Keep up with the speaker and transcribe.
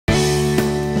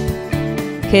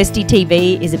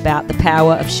KirstyTV is about the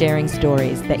power of sharing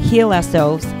stories that heal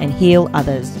ourselves and heal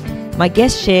others. My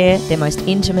guests share their most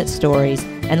intimate stories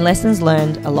and lessons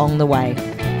learned along the way.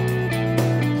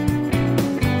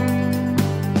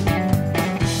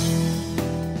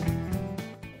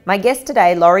 My guest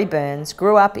today, Lauri Burns,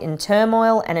 grew up in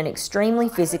turmoil and an extremely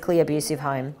physically abusive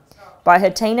home. By her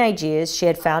teenage years, she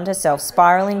had found herself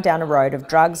spiralling down a road of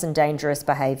drugs and dangerous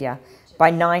behaviour. By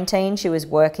 19, she was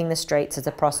working the streets as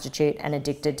a prostitute and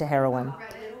addicted to heroin.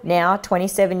 Now,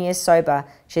 27 years sober,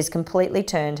 she's completely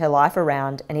turned her life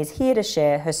around and is here to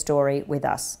share her story with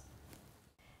us.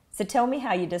 So tell me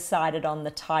how you decided on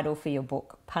the title for your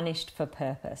book, Punished for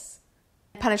Purpose.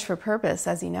 Punished for Purpose,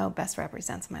 as you know, best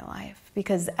represents my life.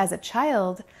 Because as a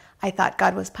child, I thought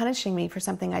God was punishing me for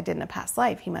something I did in a past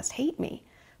life. He must hate me.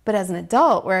 But as an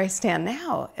adult, where I stand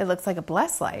now, it looks like a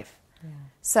blessed life. Yeah.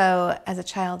 So as a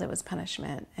child, it was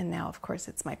punishment. And now, of course,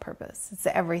 it's my purpose. It's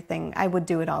everything. I would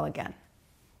do it all again.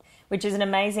 Which is an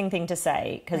amazing thing to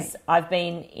say, because right. I've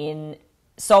been in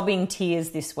sobbing tears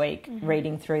this week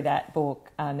reading through that book.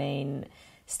 I mean,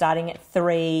 starting at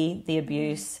 3, the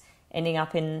abuse, ending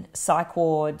up in psych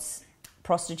wards,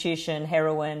 prostitution,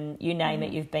 heroin, you name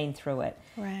it, you've been through it.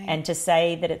 Right. And to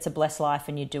say that it's a blessed life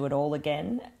and you do it all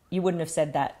again, you wouldn't have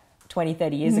said that 20,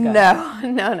 30 years ago.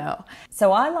 No.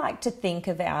 So I like to think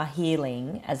of our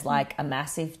healing as like a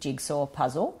massive jigsaw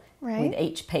puzzle with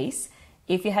each piece.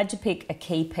 If you had to pick a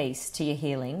key piece to your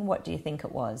healing, what do you think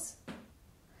it was?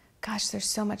 Gosh, there's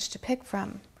so much to pick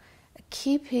from. A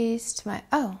key piece to my,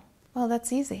 well,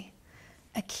 that's easy.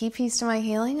 A key piece to my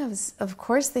healing is, of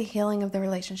course, the healing of the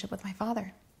relationship with my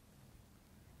father.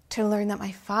 To learn that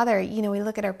my father, you know, we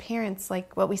look at our parents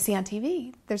like what we see on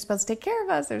TV. They're supposed to take care of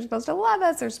us. They're supposed to love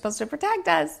us. They're supposed to protect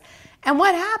us. And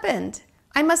what happened?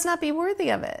 I must not be worthy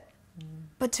of it.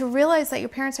 But to realize that your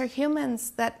parents are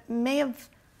humans that may have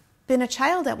been a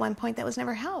child at one point that was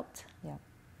never helped. Yeah.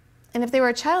 And if they were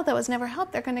a child that was never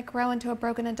helped, they're going to grow into a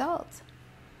broken adult.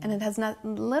 And it has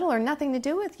little or nothing to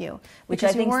do with you, which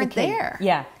I think you weren't there.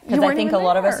 Yeah, because I think a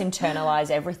lot of us internalize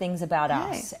everything's about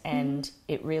us, and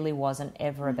it really wasn't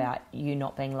ever about you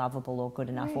not being lovable or good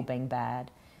enough or being bad.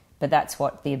 But that's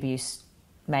what the abuse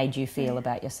made you feel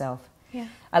about yourself. Yeah.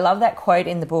 I love that quote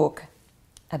in the book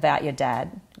about your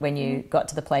dad when you got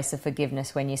to the place of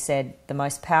forgiveness, when you said, the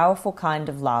most powerful kind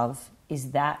of love is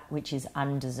that which is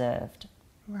undeserved.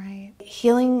 Right.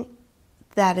 Healing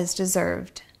that is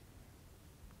deserved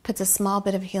puts a small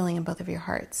bit of healing in both of your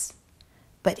hearts.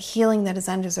 But healing that is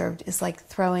undeserved is like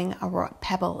throwing a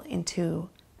pebble into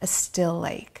a still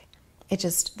lake. It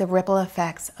just, the ripple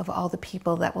effects of all the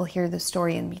people that will hear the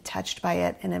story and be touched by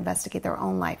it and investigate their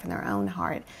own life and their own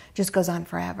heart just goes on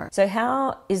forever. So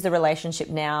how is the relationship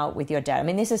now with your dad? I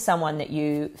mean, this is someone that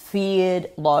you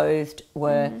feared, loathed,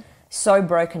 were so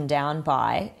broken down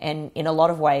by, and in a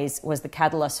lot of ways was the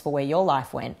catalyst for where your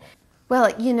life went.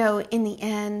 Well, you know, in the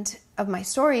end of my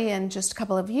story, and just a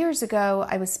couple of years ago,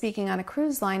 I was speaking on a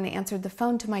cruise line and answered the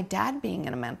phone to my dad being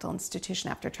in a mental institution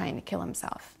after trying to kill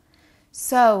himself.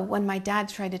 So when my dad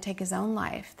tried to take his own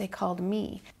life, they called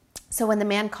me. So when the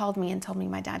man called me and told me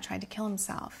my dad tried to kill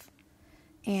himself,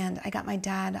 and I got my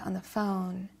dad on the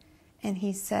phone, and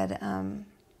he said,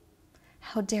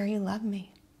 how dare you love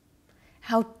me?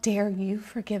 How dare you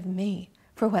forgive me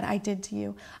for what I did to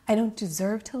you? I don't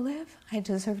deserve to live. I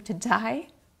deserve to die.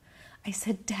 I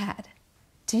said, Dad,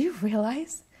 do you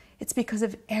realize it's because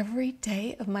of every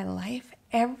day of my life,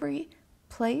 every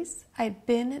place I've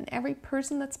been and every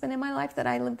person that's been in my life that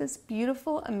I live this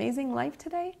beautiful, amazing life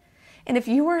today? And if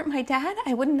you weren't my dad,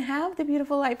 I wouldn't have the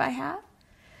beautiful life I have.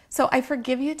 So I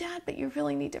forgive you, Dad, but you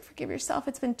really need to forgive yourself.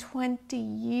 It's been 20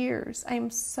 years. I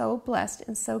am so blessed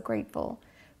and so grateful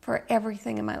for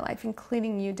everything in my life,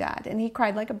 including you, Dad. And he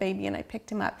cried like a baby, and I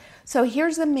picked him up. So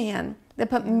here's a man that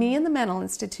put me in the mental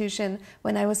institution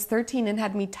when I was 13 and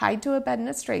had me tied to a bed in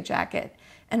a straitjacket.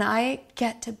 And I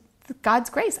get to,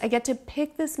 God's grace, I get to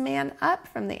pick this man up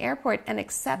from the airport and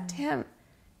accept him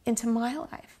into my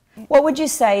life. What would you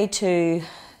say to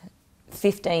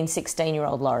 15,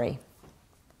 16-year-old Lauri?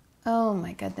 Oh,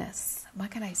 my goodness.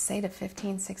 What could I say to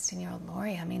 15, 16-year-old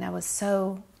Lauri? I mean, I was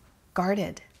so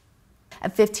guarded.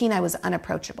 At 15, I was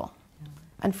unapproachable,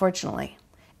 unfortunately.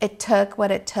 It took what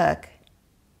it took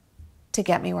to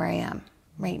get me where I am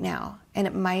right now. And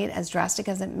it might, as drastic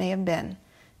as it may have been,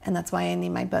 and that's why I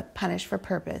named my book Punished for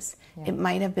Purpose, it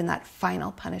might have been that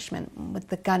final punishment with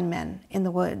the gunmen in the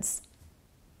woods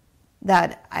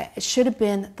that it should have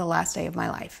been the last day of my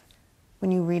life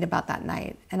when you read about that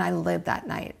night. And I lived that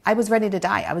night. I was ready to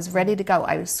die. I was ready to go.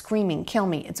 I was screaming, kill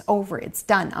me. It's over. It's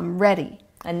done. I'm ready.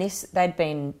 And they'd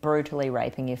been brutally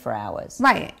raping you for hours.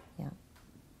 Right. Yeah.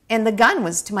 And the gun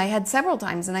was to my head several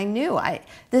times, and I knew,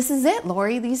 this is it,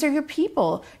 Lauri. These are your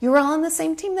people. You're all on the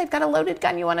same team. They've got a loaded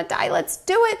gun. You want to die? Let's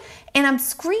do it. And I'm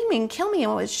screaming, kill me.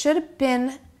 And what should have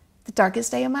been the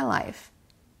darkest day of my life,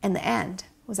 and the end,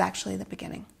 was actually the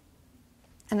beginning.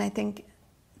 And I think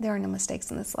there are no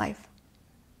mistakes in this life.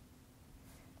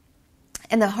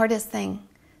 And the hardest thing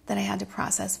that I had to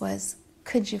process was,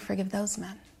 could you forgive those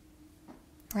men?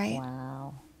 Right?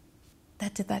 Wow.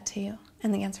 That did that to you?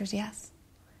 And the answer is yes.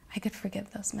 I could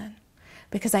forgive those men.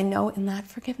 Because I know in that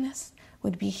forgiveness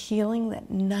would be healing that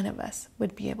none of us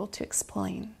would be able to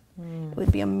explain. It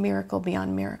would be a miracle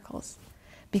beyond miracles.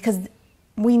 Because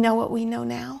we know what we know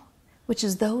now, which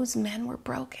is those men were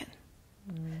broken.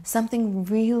 Something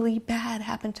really bad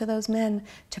happened to those men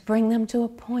to bring them to a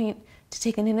point to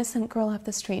take an innocent girl off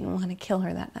the street and want to kill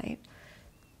her that night.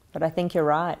 But I think you're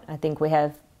right. I think we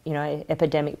have,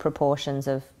 epidemic proportions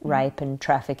of rape and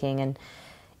trafficking, and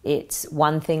it's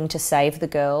one thing to save the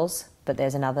girls, but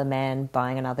there's another man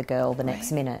buying another girl the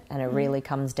next minute, and it really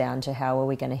comes down to how are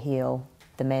we going to heal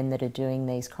the men that are doing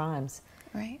these crimes.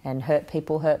 Right. And hurt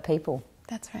people hurt people.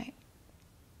 That's right.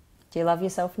 Do you love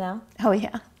yourself now? Oh,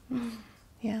 yeah.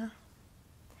 Yeah.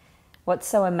 What's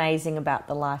so amazing about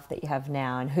the life that you have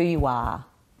now and who you are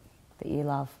that you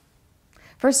love?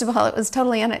 First of all, it was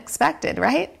totally unexpected,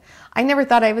 right? I never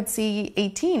thought I would see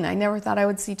 18. I never thought I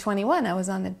would see 21. I was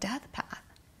on the death path.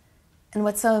 And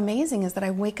what's so amazing is that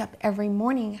I wake up every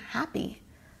morning happy.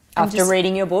 After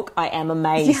reading your book, I am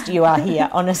amazed you are here,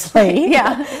 honestly.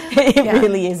 Yeah. It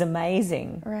really is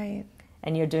amazing. Right.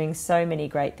 And you're doing so many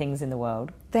great things in the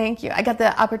world. Thank you. I got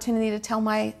the opportunity to tell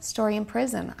my story in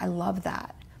prison. I love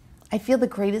that. I feel the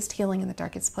greatest healing in the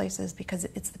darkest places because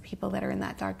it's the people that are in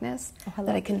that darkness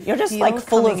that I can You're just feel like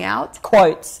full coming of out.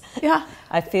 Quotes. Yeah.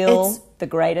 I feel the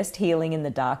greatest healing in the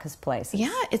darkest places.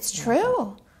 Yeah, it's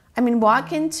true. I mean,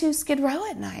 walk into Skid Row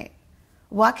at night.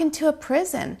 Walk into a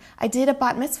prison. I did a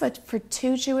bat mitzvah for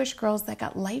 2 Jewish girls that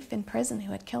got life in prison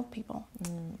who had killed people.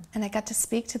 And I got to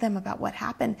speak to them about what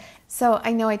happened. So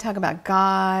I know I talk about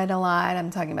God a lot.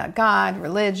 I'm talking about God,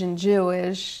 religion,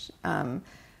 Jewish,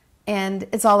 and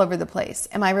it's all over the place.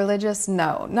 Am I religious?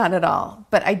 No, not at all.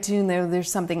 But I do know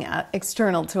there's something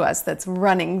external to us that's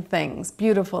running things,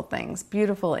 beautiful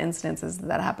instances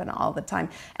that happen all the time.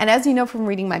 And as you know from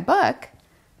reading my book,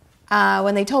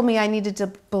 when they told me I needed to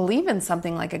believe in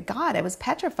something like a God, I was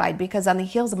petrified because on the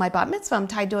heels of my bat mitzvah, I'm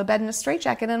tied to a bed in a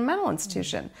straitjacket in a mental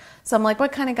institution. So I'm like,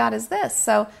 what kind of God is this?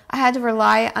 So I had to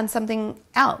rely on something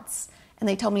else. And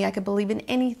they told me I could believe in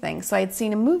anything. So I had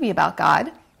seen a movie about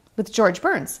God with George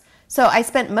Burns. So I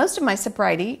spent most of my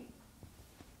sobriety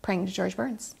praying to George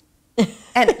Burns.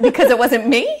 And because it wasn't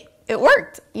me, it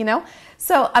worked,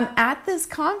 So I'm at this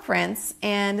conference,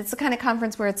 and it's the kind of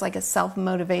conference where it's like a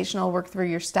self-motivational, work through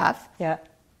your stuff. Yeah.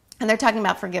 And they're talking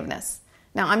about forgiveness.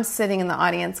 Now I'm sitting in the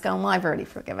audience going, well, I've already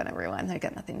forgiven everyone. I've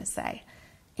got nothing to say.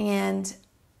 And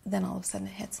then all of a sudden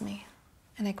it hits me.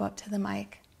 And I go up to the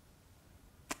mic,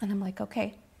 and I'm like,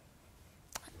 okay,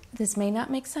 this may not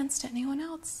make sense to anyone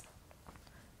else,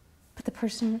 but the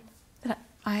person that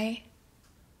I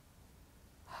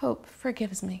hope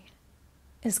forgives me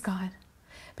is God.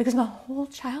 Because my whole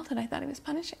childhood I thought he was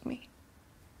punishing me.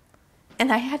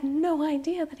 And I had no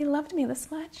idea that he loved me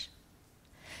this much.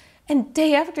 And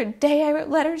day after day I wrote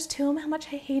letters to him how much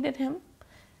I hated him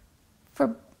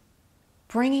for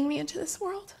bringing me into this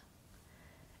world.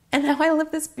 And now I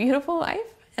live this beautiful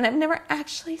life, and I've never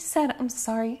actually said I'm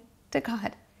sorry to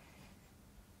God.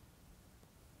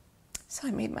 So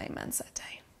I made my amends that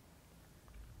day.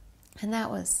 And that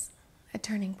was a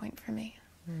turning point for me.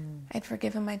 I'd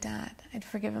forgiven my dad. I'd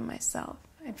forgiven myself.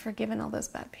 I'd forgiven all those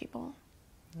bad people.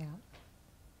 Yeah.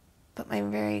 But my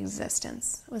very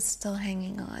existence was still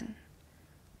hanging on.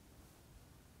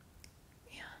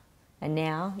 Yeah. And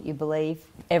now you believe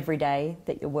every day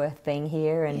that you're worth being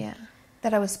here and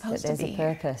that I was supposed to be there's a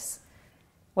purpose.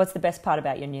 What's the best part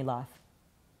about your new life?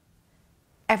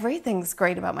 Everything's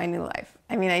great about my new life.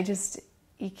 I mean, I guess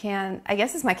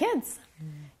it's my kids.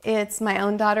 It's my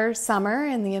own daughter, Summer,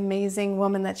 and the amazing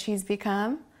woman that she's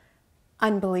become.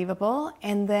 Unbelievable.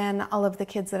 And then all of the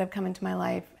kids that have come into my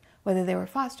life, whether they were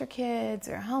foster kids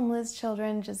or homeless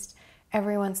children, just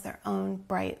everyone's their own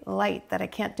bright light that I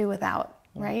can't do without,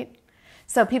 right?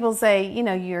 So people say,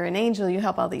 you're an angel, you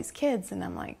help all these kids. And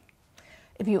I'm like,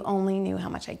 if you only knew how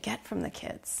much I get from the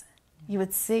kids, you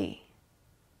would see.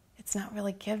 It's not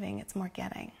really giving, it's more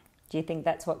getting. Do you think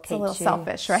that's what keeps you a little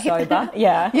selfish, right? sober?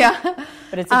 Yeah. Yeah.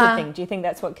 But it's a good thing. Do you think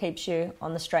that's what keeps you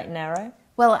on the straight and narrow?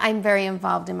 Well, I'm very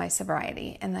involved in my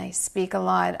sobriety, and I speak a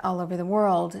lot all over the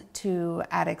world to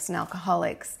addicts and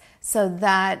alcoholics. So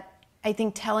that I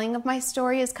think telling of my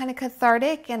story is kind of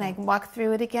cathartic, and I can walk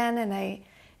through it again, and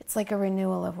it's like a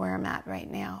renewal of where I'm at right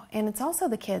now. And it's also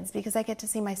the kids, because I get to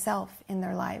see myself in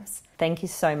their lives. Thank you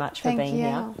so much for being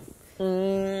here.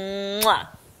 Mwah.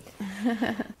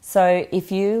 So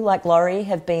if you, like Lauri,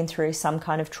 have been through some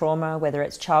kind of trauma, whether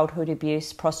it's childhood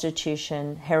abuse,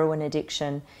 prostitution, heroin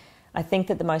addiction, I think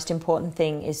that the most important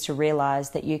thing is to realise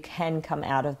that you can come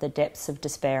out of the depths of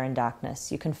despair and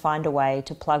darkness. You can find a way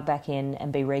to plug back in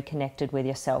and be reconnected with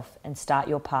yourself and start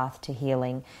your path to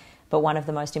healing. But one of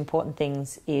the most important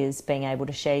things is being able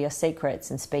to share your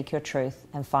secrets and speak your truth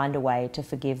and find a way to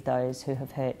forgive those who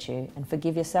have hurt you and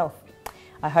forgive yourself.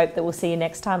 I hope that we'll see you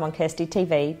next time on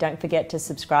KirstyTV. Don't forget to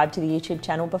subscribe to the YouTube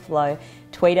channel below,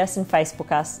 tweet us and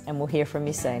Facebook us, and we'll hear from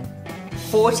you soon.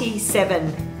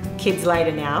 47 kids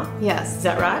later now. Yes. Is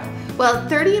that right? Well,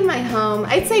 30 in my home.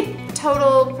 I'd say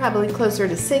total probably closer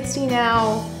to 60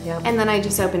 now. Yep. And then I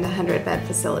just opened a 100-bed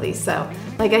facility. So,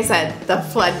 like I said, the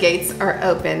floodgates are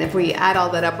open. If we add all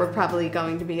that up, we're probably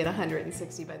going to be at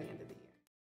 160 by the end of the year.